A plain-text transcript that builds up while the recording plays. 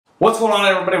What's going on,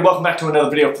 everybody? Welcome back to another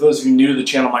video. For those of you new to the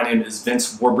channel, my name is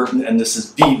Vince Warburton and this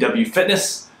is BW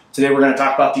Fitness. Today we're going to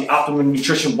talk about the Optimum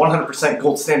Nutrition 100%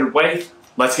 Gold Standard Whey.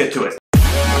 Let's get to it.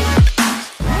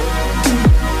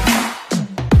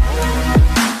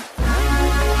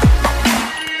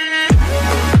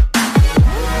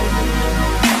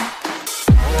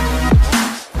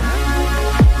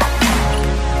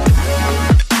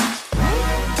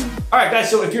 Alright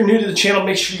guys, so if you're new to the channel,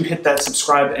 make sure you hit that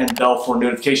subscribe and bell for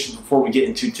notifications before we get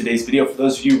into today's video. For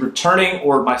those of you returning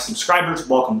or my subscribers,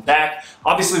 welcome back.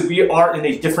 Obviously, we are in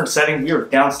a different setting. We are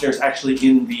downstairs actually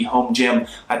in the home gym.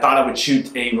 I thought I would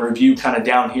shoot a review kind of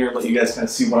down here, let you guys kind of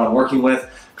see what I'm working with,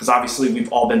 because obviously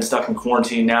we've all been stuck in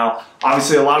quarantine now.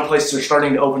 Obviously, a lot of places are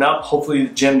starting to open up. Hopefully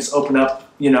the gyms open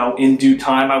up, in due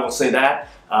time, I will say that.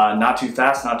 Not too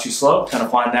fast, not too slow, kind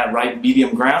of find that right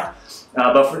medium ground.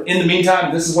 But in the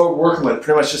meantime, this is what we're working with.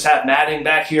 Pretty much just have matting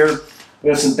back here. We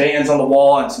have some bands on the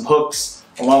wall and some hooks,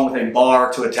 along with a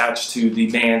bar to attach to the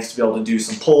bands to be able to do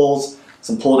some pulls,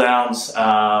 some pull downs,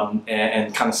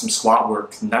 and kind of some squat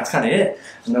work. And that's kind of it.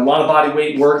 And then a lot of body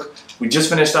weight work. We just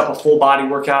finished up a full body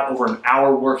workout, over an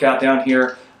hour workout down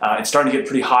here. It's starting to get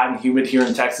pretty hot and humid here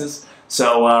in Texas.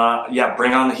 So yeah,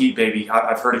 bring on the heat, baby.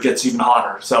 I've heard it gets even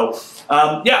hotter. So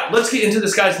yeah, let's get into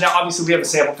this, guys. Now, obviously, we have a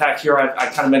sample pack here. I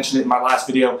kind of mentioned it in my last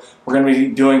video. We're going to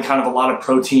be doing kind of a lot of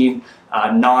protein,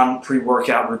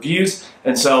 non-pre-workout reviews.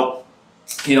 And so,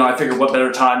 I figured what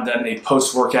better time than a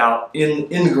post-workout in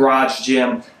the garage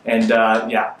gym and,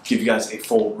 yeah, give you guys a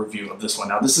full review of this one.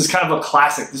 Now, this is kind of a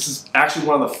classic. This is actually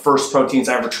one of the first proteins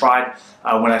I ever tried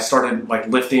when I started,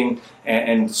 lifting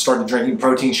and started drinking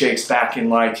protein shakes back in,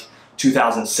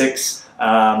 2006.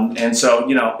 And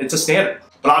so, it's a standard.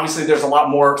 But obviously there's a lot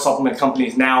more supplement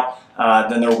companies now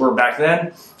than there were back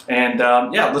then. And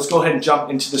yeah, let's go ahead and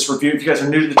jump into this review. If you guys are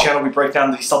new to the channel, we break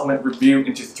down the supplement review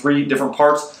into 3 different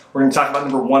parts. We're going to talk about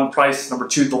number 1, price, number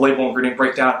 2, the label ingredient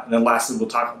breakdown, and then lastly we'll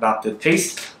talk about the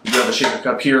taste. We do have a shaker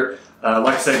cup here.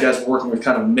 Like I said, guys, we're working with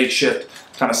kind of a makeshift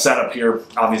kind of setup here.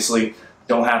 Obviously,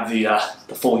 don't have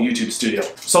the full YouTube studio.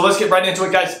 So let's get right into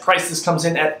it, guys. Price, this comes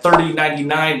in at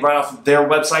 $30.99 right off of their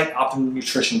website,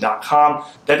 OptimumNutrition.com.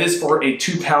 That is for a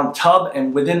 2-pound tub,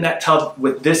 and within that tub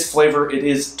with this flavor, it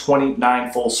is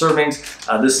 29 full servings.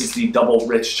 This is the double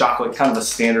rich chocolate, kind of a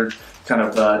standard kind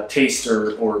of taste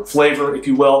or flavor, if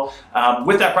you will.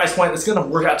 With that price point, it's going to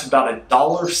work out to about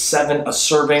 $1.07 a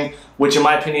serving, which in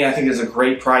my opinion, I think is a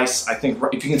great price. I think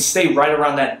if you can stay right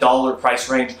around that $1 price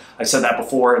range, I said that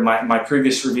before in my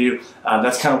previous review,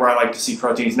 that's kind of where I like to see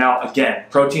proteins. Now, again,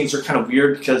 proteins are kind of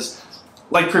weird because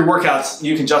like pre-workouts,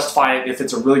 you can justify it. If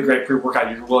it's a really great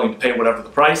pre-workout, you're willing to pay whatever the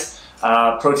price.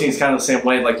 Protein is kind of the same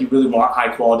way. You really want high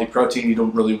quality protein. You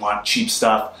don't really want cheap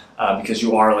stuff because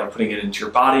you are putting it into your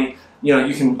body.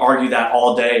 You can argue that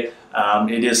all day.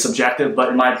 It is subjective, but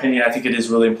in my opinion, I think it is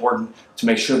really important to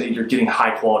make sure that you're getting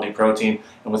high quality protein.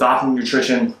 And with Optimum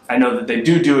Nutrition, I know that they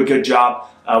do a good job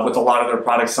with a lot of their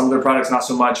products. Some of their products not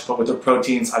so much, but with their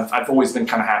proteins, I've always been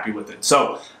kind of happy with it.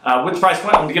 So with the price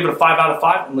point, I'm going to give it a 5 out of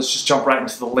 5, and let's just jump right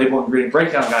into the label ingredient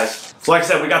breakdown, guys. So like I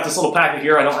said, we got this little packet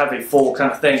here. I don't have a full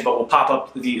kind of thing, but we'll pop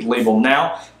up the label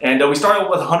now. And we start out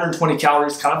with 120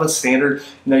 calories, kind of a standard.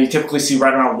 You typically see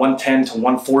right around 110 to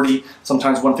 140,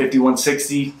 sometimes 150,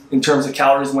 160 in terms of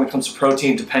calories when it comes to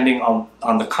protein, depending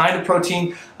on the kind of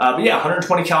protein. But yeah,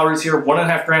 120 calories here,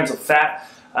 1.5 grams of fat,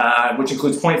 which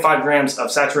includes 0.5 grams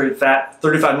of saturated fat,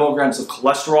 35 milligrams of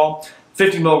cholesterol,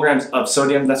 50 milligrams of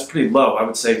sodium. That's pretty low, I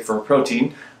would say, for a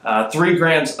protein. 3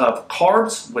 grams of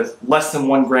carbs with less than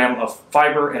 1 gram of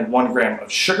fiber and 1 gram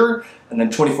of sugar, and then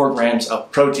 24 grams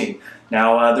of protein.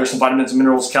 Now, there's some vitamins and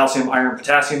minerals, calcium, iron,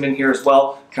 potassium in here as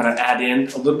well, kind of add in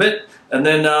a little bit. And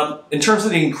then in terms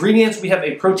of the ingredients, we have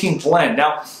a protein blend.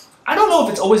 Now, I don't know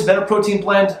if it's always been a protein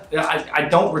blend. I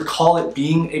don't recall it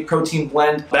being a protein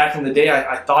blend. Back in the day,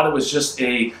 I thought it was just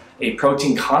a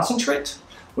protein concentrate,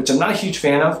 which I'm not a huge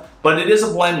fan of, but it is a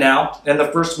blend now. And the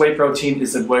first whey protein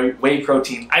is the whey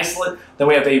protein isolate. Then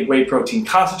we have a whey protein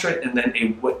concentrate and then a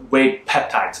whey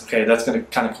peptides. Okay, that's going to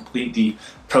kind of complete the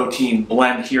protein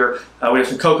blend here. We have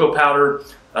some cocoa powder,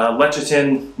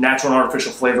 lecithin, natural and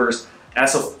artificial flavors,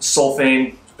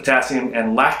 acesulfame, potassium,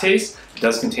 and lactase. It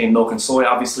does contain milk and soy.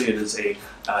 Obviously, it is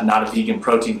not a vegan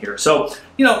protein here. So,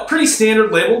 pretty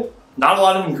standard label. Not a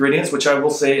lot of ingredients, which I will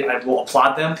say I will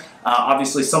applaud them.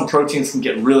 Obviously, some proteins can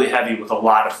get really heavy with a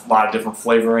lot of different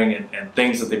flavoring and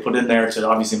things that they put in there to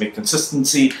obviously make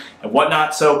consistency and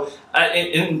whatnot. So,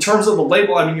 in terms of the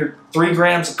label, I mean, you're 3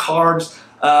 grams of carbs,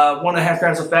 1.5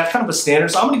 grams of fat, kind of a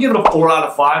standard. So I'm going to give it a 4 out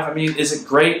of 5. I mean, is it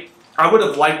great? I would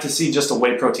have liked to see just a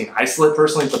whey protein isolate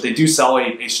personally, but they do sell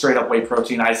a straight up whey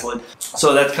protein isolate.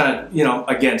 So that's kind of, you know,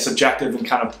 again, subjective and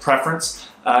kind of preference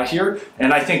here.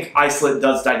 And I think isolate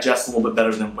does digest a little bit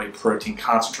better than whey protein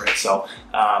concentrate. So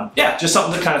yeah, just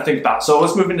something to kind of think about. So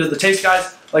let's move into the taste,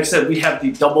 guys. Like I said, we have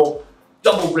the double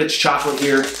rich chocolate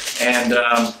here. And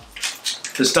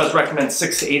this does recommend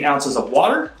 6 to 8 ounces of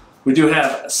water. We do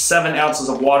have 7 ounces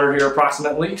of water here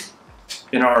approximately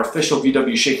in our official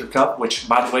VW shaker cup, which,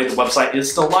 by the way, the website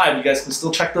is still live. You guys can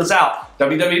still check those out.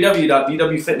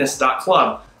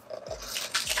 www.vwfitness.club.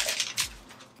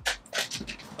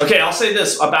 Okay, I'll say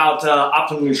this about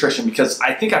Optimum Nutrition, because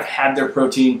I think I've had their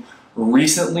protein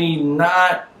recently,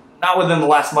 not within the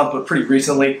last month, but pretty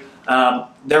recently.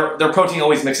 Their protein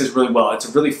always mixes really well. It's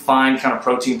a really fine kind of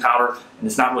protein powder, and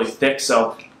it's not really thick.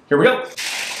 So here we go.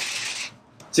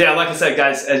 So yeah, like I said,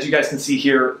 guys, as you guys can see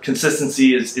here,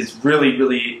 consistency is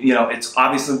really, you know, it's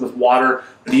obviously with water,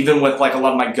 but even with like a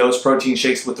lot of my Ghost protein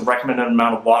shakes with the recommended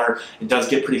amount of water, it does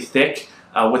get pretty thick.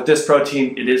 With this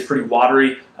protein, it is pretty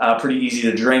watery, pretty easy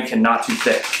to drink, and not too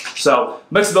thick. So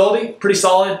mixability, pretty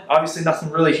solid. Obviously nothing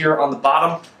really here on the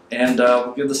bottom, and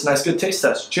we'll give this a nice good taste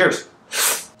test. Cheers.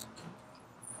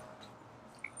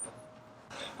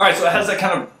 All right, so it has that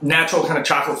kind of natural kind of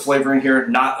chocolate flavoring here,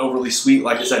 not overly sweet.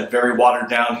 Like I said, very watered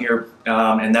down here,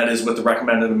 and that is with the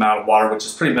recommended amount of water, which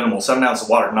is pretty minimal. 7 ounces of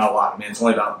water, not a lot. I mean, it's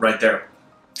only about right there,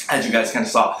 as you guys kind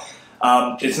of saw.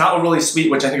 It's not overly sweet,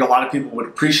 which I think a lot of people would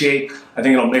appreciate. I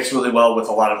think it'll mix really well with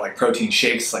a lot of like protein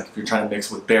shakes, like if you're trying to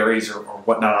mix with berries or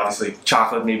whatnot. Obviously,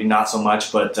 chocolate maybe not so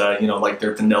much, but you know, like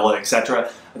their vanilla, etc.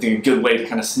 I think a good way to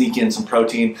kind of sneak in some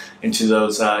protein into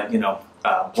those, you know,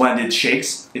 blended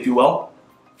shakes, if you will.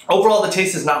 Overall, the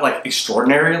taste is not like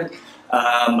extraordinary.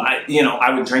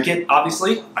 I would drink it,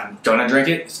 obviously. I'm gonna drink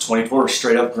it. It's 24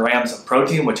 straight up grams of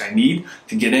protein, which I need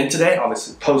to get in today,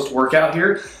 obviously post-workout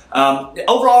here.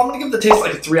 Overall, I'm gonna give the taste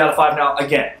like a 3 out of 5 now.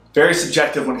 Again, very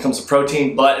subjective when it comes to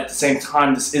protein, but at the same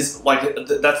time, this is like,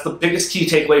 that's the biggest key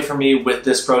takeaway for me with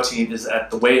this protein, is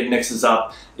that the way it mixes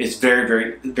up is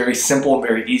very simple,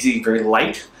 very easy, very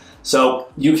light. So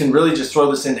you can really just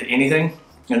throw this into anything,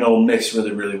 and it'll mix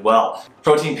really well.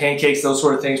 Protein pancakes, those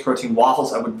sort of things, protein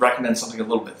waffles, I would recommend something a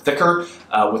little bit thicker.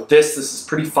 With this is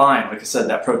pretty fine. Like I said,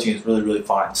 that protein is really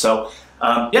fine. So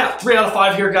yeah, 3 out of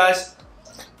 5 here, guys.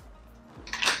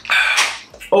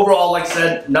 Overall, like I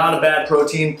said, not a bad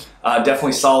protein,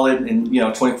 definitely solid, and you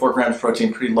know, 24 grams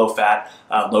protein, pretty low fat,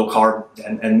 low carb,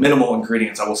 and minimal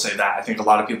ingredients. I will say that. I think a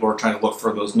lot of people are trying to look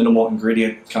for those minimal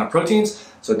ingredient kind of proteins,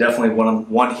 so definitely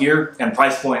one here, and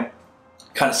price point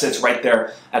kind of sits right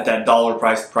there at that $1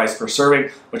 price per serving,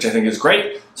 which I think is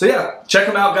great. So yeah, check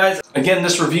them out, guys. Again,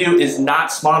 this review is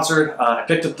not sponsored. I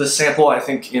picked up this sample, I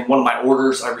think, in one of my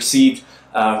orders I received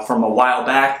from a while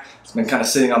back. It's been kind of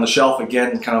sitting on the shelf,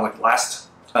 again, kind of like last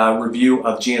review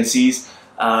of GNC's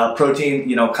protein,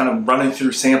 you know, kind of running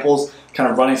through samples,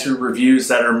 kind of running through reviews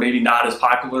that are maybe not as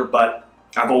popular, but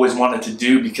I've always wanted to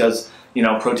do, because you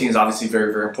know, protein is obviously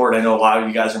very important. I know a lot of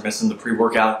you guys are missing the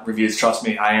pre-workout reviews. Trust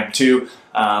me, I am too.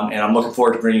 And I'm looking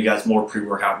forward to bringing you guys more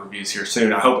pre-workout reviews here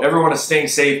soon. I hope everyone is staying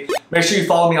safe. Make sure you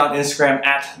follow me on Instagram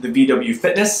at the VW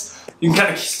Fitness. You can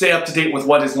kind of stay up to date with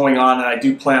what is going on, and I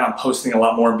do plan on posting a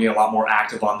lot more and being a lot more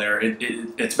active on there.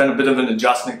 It's been a bit of an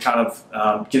adjustment, kind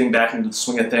of getting back into the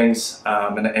swing of things,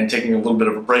 and taking a little bit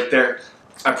of a break there.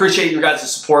 I appreciate your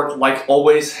guys' support, like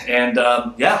always, and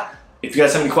yeah. If you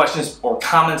guys have any questions or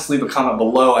comments, leave a comment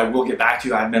below. I will get back to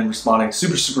you. I've been responding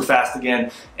super fast again.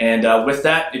 And with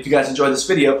that, if you guys enjoyed this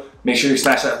video, make sure you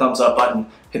smash that thumbs up button,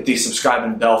 hit the subscribe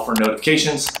and bell for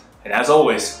notifications. And as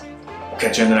always, we'll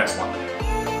catch you in the next one.